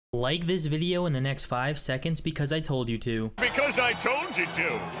Like this video in the next 5 seconds because I told you to. Because I told you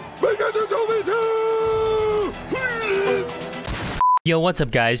to. Because you told me to! Yo, what's up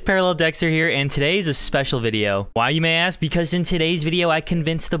guys? Parallel Dexter here, and today is a special video. Why, you may ask? Because in today's video, I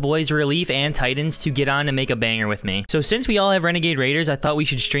convinced the boys Relief and Titans to get on and make a banger with me. So since we all have Renegade Raiders, I thought we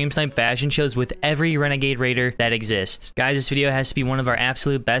should stream snipe fashion shows with every Renegade Raider that exists. Guys, this video has to be one of our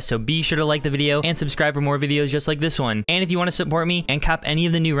absolute best, so be sure to like the video and subscribe for more videos just like this one. And if you want to support me and cop any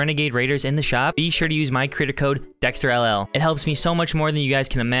of the new Renegade Raiders in the shop, be sure to use my creator code DexterLL. It helps me so much more than you guys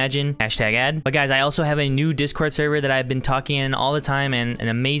can imagine. Hashtag ad. But guys, I also have a new Discord server that I've been talking in all the time and an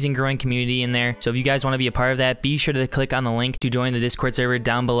amazing growing community in there. So if you guys want to be a part of that, be sure to click on the link to join the Discord server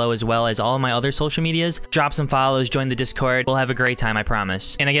down below, as well as all of my other social medias. Drop some follows, join the Discord. We'll have a great time, I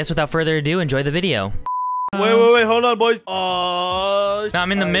promise. And I guess without further ado, enjoy the video. Wait, hold on, boys. Oh, no,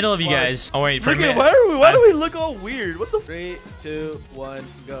 I'm in the middle of you guys. Oh wait, for a minute. Why do we look all weird? What the? 3, 2, 1,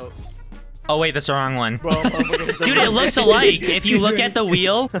 go. Oh wait, that's the wrong one. Bro, dude, it looks alike. If you look at the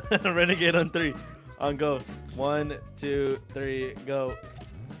wheel. Renegade on 3. On go. 1, 2, 3, go.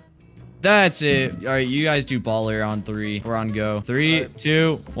 That's it. All right, you guys do baller on 3. We're on go. 3,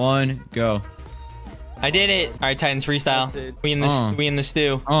 2, 1, go. I did it. All right, Titans freestyle. We in the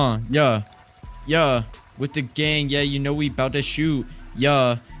stew. Yeah. With the gang, yeah, you know we about to shoot.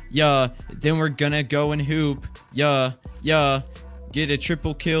 Yeah. Then we're gonna go and hoop. Yeah. Get a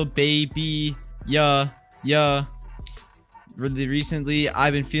triple kill, baby. Yeah. Really recently,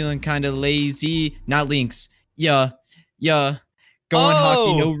 I've been feeling kind of lazy. Not links. Yeah. Going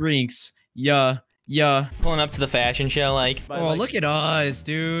hockey, no rinks. Yeah. Pulling up to the fashion show, like. Oh, look at us,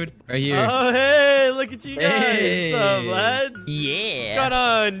 dude. Right here. Oh, hey, look at you guys. Hey. What's up, lads? Yeah. What's going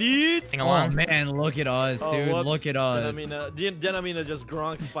on, dude? Sing along. Oh, man, look at us, dude. Whoops. Look at us. Then I mean, just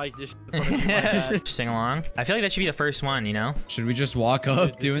Gronk spiked this shit in front of me. My bad. Sing along. I feel like that should be the first one, you know? Should we just walk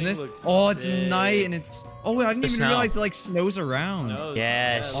up doing this? Oh, it's sick. night and it's... Oh, wait, I didn't even snow. realize it, like, snows around.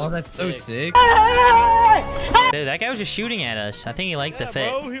 Yes. Oh, that's so sick. Dude, that guy was just shooting at us. I think he liked the fit.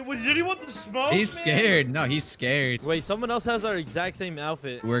 Bro, did he want the smoke? He's scared. No, he's scared. Wait, someone else has our exact same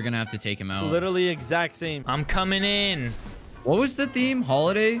outfit. We're gonna have to take him out. Literally exact same. I'm coming in. What was the theme?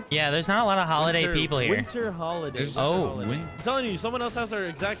 Holiday? Yeah, there's not a lot of holiday people here. Winter holiday. When? I'm telling you, someone else has our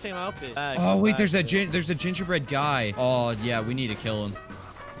exact same outfit. Oh, wait, there's a gingerbread guy. Oh, yeah, we need to kill him.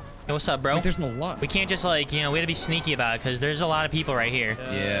 Hey, what's up, bro? Wait, there's no lot. We can't just, like, you know, we gotta be sneaky about it because there's a lot of people right here.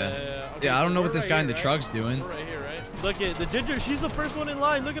 Okay, Yeah, I don't know what we're this right guy here, in the right? truck's doing. We're right here, right? Look at the ginger. She's the first one in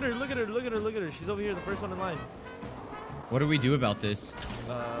line. Look at her. She's over here, the first one in line. What do we do about this?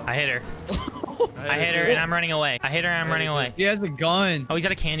 I hit her. I hit her and I'm running away. I hit her and I'm running away. He has a gun. Oh, he's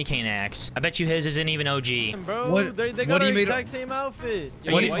got a candy cane axe. I bet you his isn't even OG. Bro, What- they what got do our you mean- exact same outfit.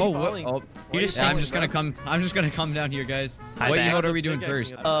 What? Why are you falling? You just Yeah, I'm sing- just gonna come down here, guys. Hi, What back. emote are we doing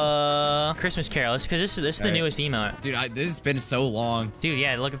first? Christmas Carol. Because this is the Alright. newest emote. Dude, this has been so long. Dude,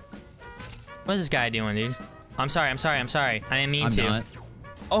 yeah, look. What's this guy doing, dude? I'm sorry. I didn't mean I'm to. not.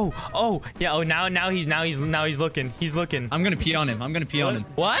 Oh, yeah. Oh, now he's looking. He's looking. I'm gonna pee on him.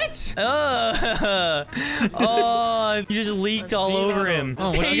 What? Oh, you just leaked all over him.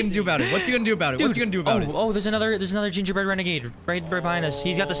 Oh, what you gonna do about it? What you gonna do about it? Dude, What you gonna do about it? Oh, there's another gingerbread renegade right behind us.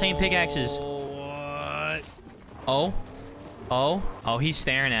 He's got the same pickaxes. What? Oh, he's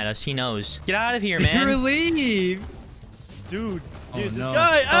staring at us. He knows. Get out of here, man. Relief! Dude, this no.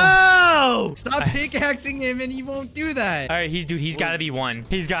 guy. Ow! Stop pickaxing him and he won't do that. All right, he's got to be one.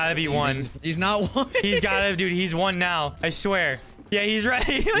 He's got to be one. He's not one. Dude, he's one now. I swear. Yeah, he's right.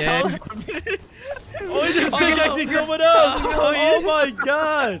 Yeah, Oh, he's just pickaxing someone else. Oh my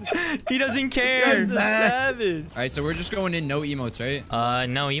god. He doesn't This care. guy's a savage. All right, so we're just going in, no emotes, right?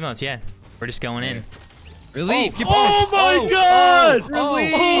 No emotes, yeah. We're just going in. Relief! Get Oh my god!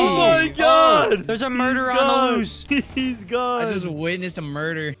 Relief! Oh my god! There's a murderer on the loose. He's gone. I just witnessed a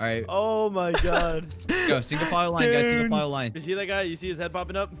murder. All right, Oh my god. let's go. Single file line, guys. Single file line. You see that guy? You see his head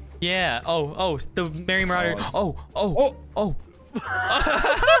popping up? Yeah. Oh, the Merry Marauder. Oh.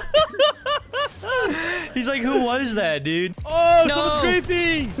 He's like, who was that, dude? Oh, No. someone's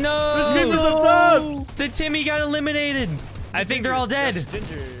griefing! No. There's griefers up top! The Timmy got eliminated. I think they're all dead.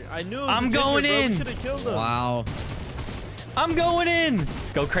 Ginger. I knew it was I'm Ginger, going bro. We in. should've killed him. Wow, I'm going in.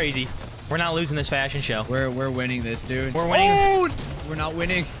 Go crazy. We're not losing this fashion show. we're winning this, dude. We're winning. Oh, we're not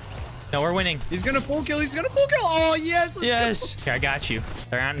winning. No, we're winning. He's gonna full kill. Oh yes, let's Yes. Here, I got you.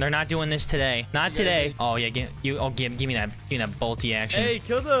 They're not doing this today. Not today. Oh yeah, give me that bolty action. Hey,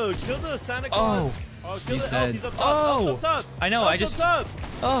 kill the Santa Claus. Oh, kill He's the dead. He's up top. Oh. Up top. I know, Up I just- top.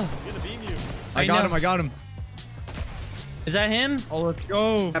 Oh, I'm gonna beam you. I got him. is that him? Oh, let's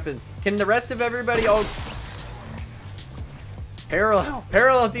go. Happens. Can the rest of everybody all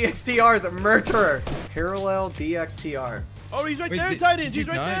Parallel DXTR is a murderer. Parallel DXTR. Oh, he's right Wait, there, did Titans. you He's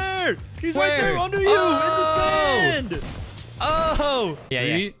right die? there. He's Where? right there under you Oh! in the sand. Oh! Yeah,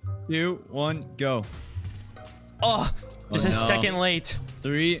 Three, 2, 1, go. Oh, just a no. second late.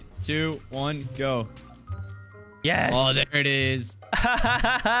 3, 2, 1, go. Yes. Oh, there it is.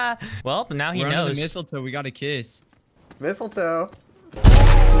 Well, now he We're under knows. the mistletoe. We got a kiss. Mistletoe.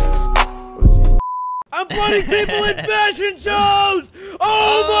 I'm fighting people in fashion shows.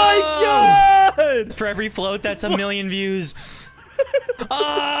 Oh my god! For every float, that's a million views.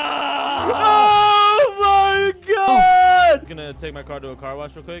 Oh! Oh my god! I'm gonna take my car to a car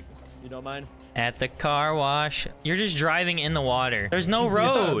wash real quick. You don't mind? At the car wash. You're just driving in the water. There's no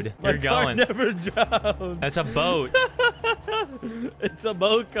road. My You're car going. never drowns. That's a boat. It's a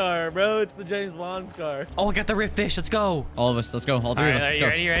boat car, bro. It's the James Bond's car. Oh, I got the rift fish. Let's go. All of us. Let's go. All three All of right, us. Let's you go.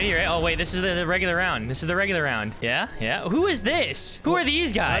 ready? You ready? Oh, wait. This is the regular round. This is the regular round. Yeah? Yeah. Who is this? Who are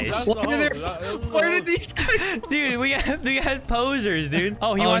these guys? Where did these guys go? Dude, we got posers, dude.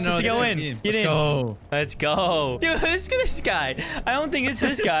 Oh, he wants us to go in. Get Let's in. go. Let's go. Dude, look at this guy. I don't think it's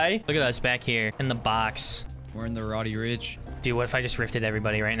this guy. Look at us back here in the box. We're in the Roddy Ridge. Dude, what if I just rifted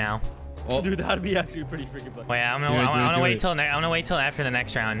everybody right now? Oh, Dude, that'd be actually pretty freaking funny. Wait, I'm Do it, gonna do wait it. till I'm gonna wait till after the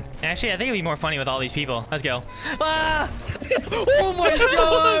next round. Actually, I think it'd be more funny with all these people. Let's go. Ah! oh my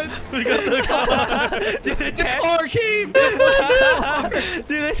god! Dude, The car came!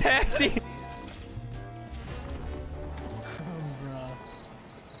 Dude, the taxi.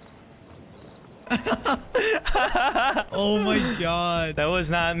 Oh my god. That was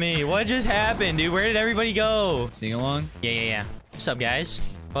not me. What just happened, dude? Where did everybody go? Sing along. Yeah. What's up, guys?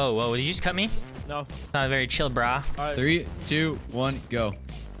 Whoa, did you just cut me? No. Not very chill, brah. All right. 3, 2, 1, go.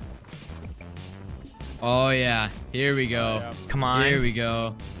 Oh yeah. Here we go. Yeah. Come on. Here we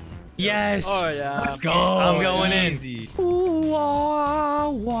go. Yes. Oh yeah. Let's go. I'm going in. Easy. Ooh, wah,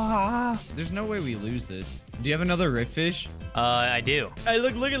 wah. There's no way we lose this. Do you have another rift fish? I do. Hey,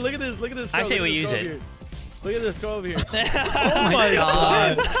 look at this. Look at this. I say Look at we this use go it. over here. Look at this. Go over here. Oh my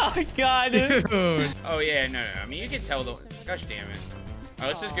god. Oh my god, dude. Dude. Oh yeah, no. I mean, you can tell the. Gosh damn it. Oh,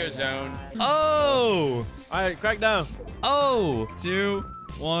 let's just go zone. Oh. All right, crack down. Oh. 2,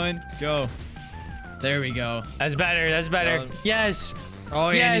 1, go. There we go. That's better. That's better. Yes. Oh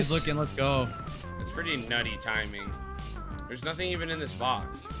yeah, and Yes. he's looking. Let's go. It's pretty nutty timing. There's nothing even in this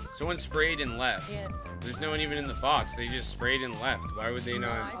box. Someone sprayed and left. Yeah. There's no one even in the box. They just sprayed and left. Why would they I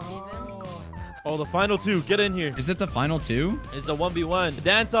not? see them. Oh, the final two. Get in here. Is it the final 2? It's the 1v1.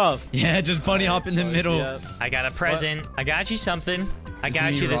 Dance off. Yeah, just bunny hop in the middle. Yeah. I got a present. I got you something. I This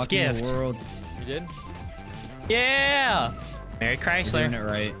got is you me this rocking the gift. world. You did? Yeah. Merry We're Chrysler. doing it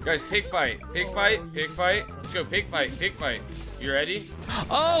right. Guys, pig fight. Pig fight. Pig fight. Let's go pig fight. Pig fight. You ready?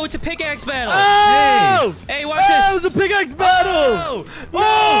 Oh, it's a pickaxe battle. Oh! Hey, watch Oh, this. it was a pickaxe battle! Oh,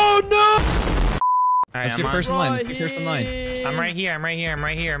 Oh, no! All right, Let's I'm get on. first in line. Let's get first in line. I'm right here. I'm right here. I'm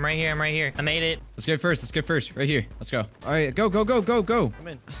right here. I'm right here. I'm right here. I made it. Let's get first. Let's get first. Right here. Let's go. All right, go, go, go, go, go. Come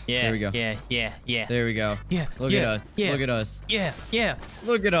in. Yeah. There we go. Yeah. There we go. Yeah. Look yeah, at us. Yeah. Look at us. Yeah. Yeah.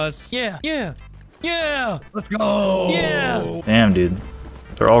 Look at us. Yeah. Yeah. Yeah. Let's go. Yeah. Damn, dude.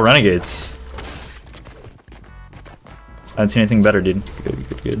 They're all renegades. I haven't seen anything better, dude.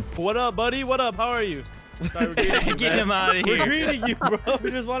 Good. What up, buddy? What up? How are you? Sorry, we're greeting you, Get man. him out of We're here. greeting you, bro.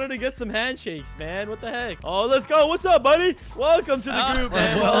 We just wanted to get some handshakes, man. What the heck? Oh, let's go. What's up, buddy? Welcome to the group,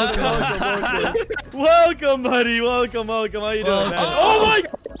 man. Welcome. Welcome, buddy. Welcome. How you doing, man? Oh my!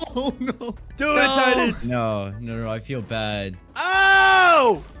 Oh no. Do it, Titans. No, I feel bad.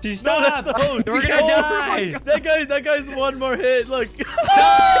 Ow! Dude, stop. No, We're gonna die. That guy's one more hit. Look. Dude.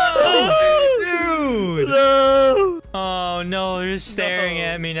 No. Oh no, they're just staring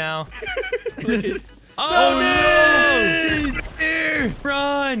at me now. Oh no! Here.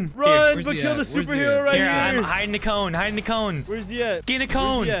 Run! Run, where's but he kill at? the Where's he superhero at? right Here, here. I'm hiding the cone. Hiding the cone. Where's he at? Get in a Where's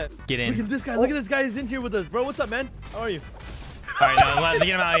cone. he at? Get in. Look at this guy. Look at this guy. He's in here with us, bro. What's up, man? How are you? All right, no, get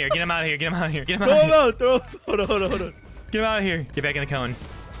him out of here. Get him out of here. Get him out of here. Get him out Throw of him here. out. Hold on. Get him out of here. Get back in the cone.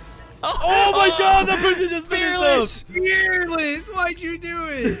 Oh my god, that person just Fearless. Fearless. Why'd you do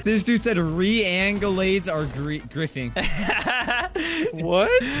it? This dude said re-angolades are griffing. What?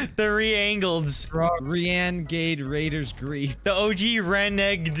 The re-angleds. Renegade Raiders grief. The OG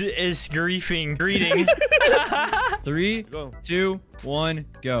Renegade is griefing. Greeting. 3, Go. 2, 1,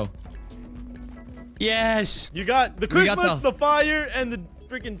 go. Yes. You got the We got Christmas, the- the fire, and the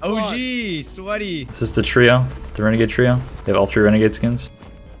freaking OG, sweaty. This is the trio, the Renegade trio. They have all 3 Renegade skins.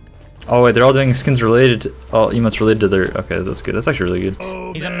 Oh wait, they're all doing skins related to, all emotes related to their, okay, that's good. That's actually really good.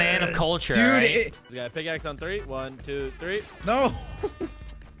 Oh, He's a man of culture. Dude, all right? it, You got a pickaxe on 3. 1, 2, 3. no.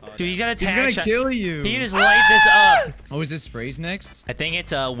 Dude, he's got a He's tag gonna shot. kill you. He just light this up. Oh, is it sprays next? I think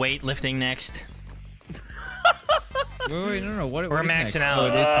it's weightlifting next. Wait, no. What We're is next? maxing out.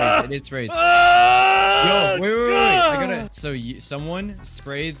 Oh, it is sprays. It is sprays. Yo, wait. I gotta. So someone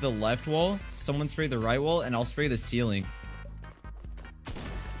spray the left wall, someone spray the right wall, and I'll spray the ceiling.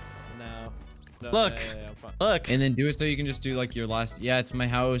 No. Look. I'm fine. Look. And then do it so you can just do like your last. Yeah, it's my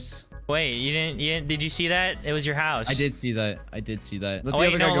house. Wait, you didn't? Did you see that? It was your house. I did see that. Let Oh the wait,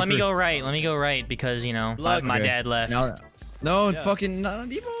 other guy no. Let me first. go right. Let me go right because you know Look. my Okay. dad left. No, Yeah. fucking not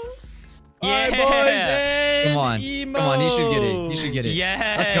Evo. Yeah. Alright, boys, and Come on. emo. Come on, you should get it. You should get it.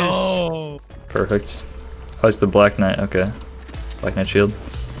 Yes. Let's go. Perfect. Oh, it's the Black Knight. Okay. Black Knight shield.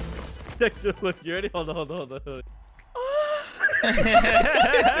 Dexter, look, you ready? Hold on.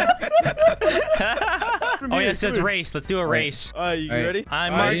 Oh yes, let's race. Let's do a race. Alright, you Alright. ready?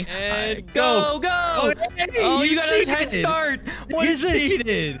 I'm Alright. marked. And Go. Oh, hey, Oh, you got a cheated. head start. What is this?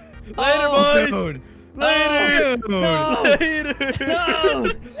 Cheated. Later, Oh, boys. Dude. Later. Dude. No. Later.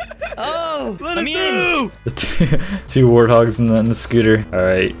 No. Oh, Let let us me in. through. Two warthogs in the scooter. All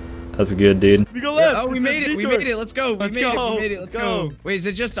right, that's good, dude. We go left. Oh, we It's a made it. We detour. made it. Let's go. Let's we made go. it. We made it. Let's Let's go. go. Wait, is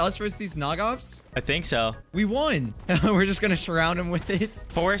it just us versus these knock-offs? I think so. We won. We're just gonna surround him with it.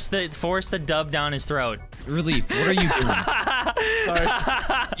 Force the dub down his throat. Relief. What are you doing?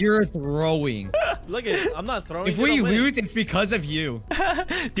 Sorry. You're throwing. Look at I'm not throwing. If they we don't win. lose, it's because of you.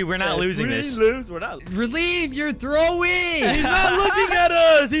 Dude, we're not losing If we this. lose, we're not. Relief. You're throwing. He's not looking at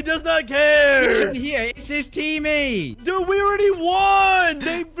us. He does not care. Here, it's his teammate. Dude, we already won.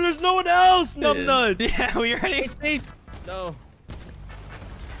 There's no one else. Numbnuts. Yeah, we already. It's his. No.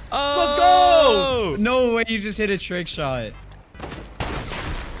 Oh. No way. You just hit a trick shot.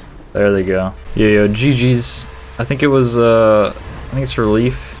 There they go. Yo, GG's. I think it was I think it's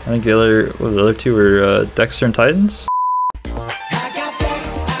Relief. I think the other two were Dexter and Titans.